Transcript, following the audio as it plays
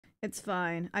It's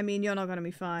fine. I mean, you're not gonna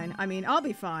be fine. I mean, I'll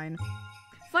be fine.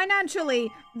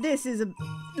 Financially, this is a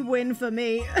win for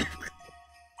me.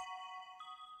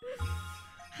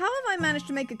 How have I managed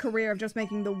to make a career of just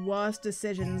making the worst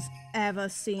decisions ever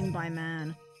seen by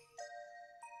man?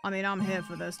 I mean, I'm here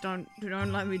for this. Don't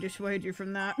let me dissuade you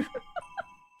from that.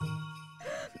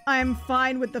 I'm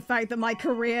fine with the fact that my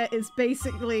career is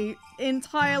basically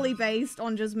entirely based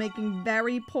on just making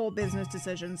very poor business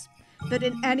decisions that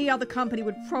in any other company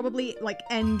would probably, like,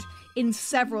 end in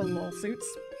several lawsuits.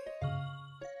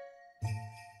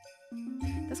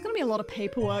 There's gonna be a lot of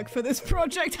paperwork for this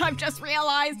project, I've just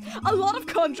realized. A lot of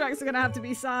contracts are gonna have to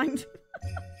be signed.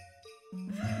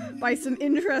 By some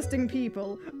interesting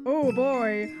people. Oh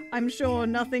boy, I'm sure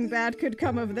nothing bad could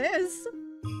come of this.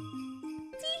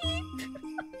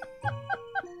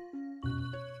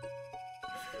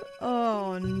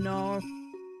 Oh no.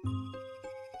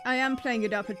 I am playing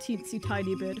it up a teensy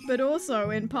tiny bit, but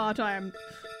also in part I'm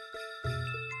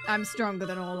stronger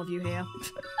than all of you here.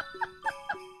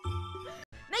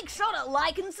 Make sure to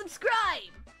like and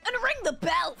subscribe, and ring the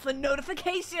bell for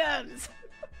notifications!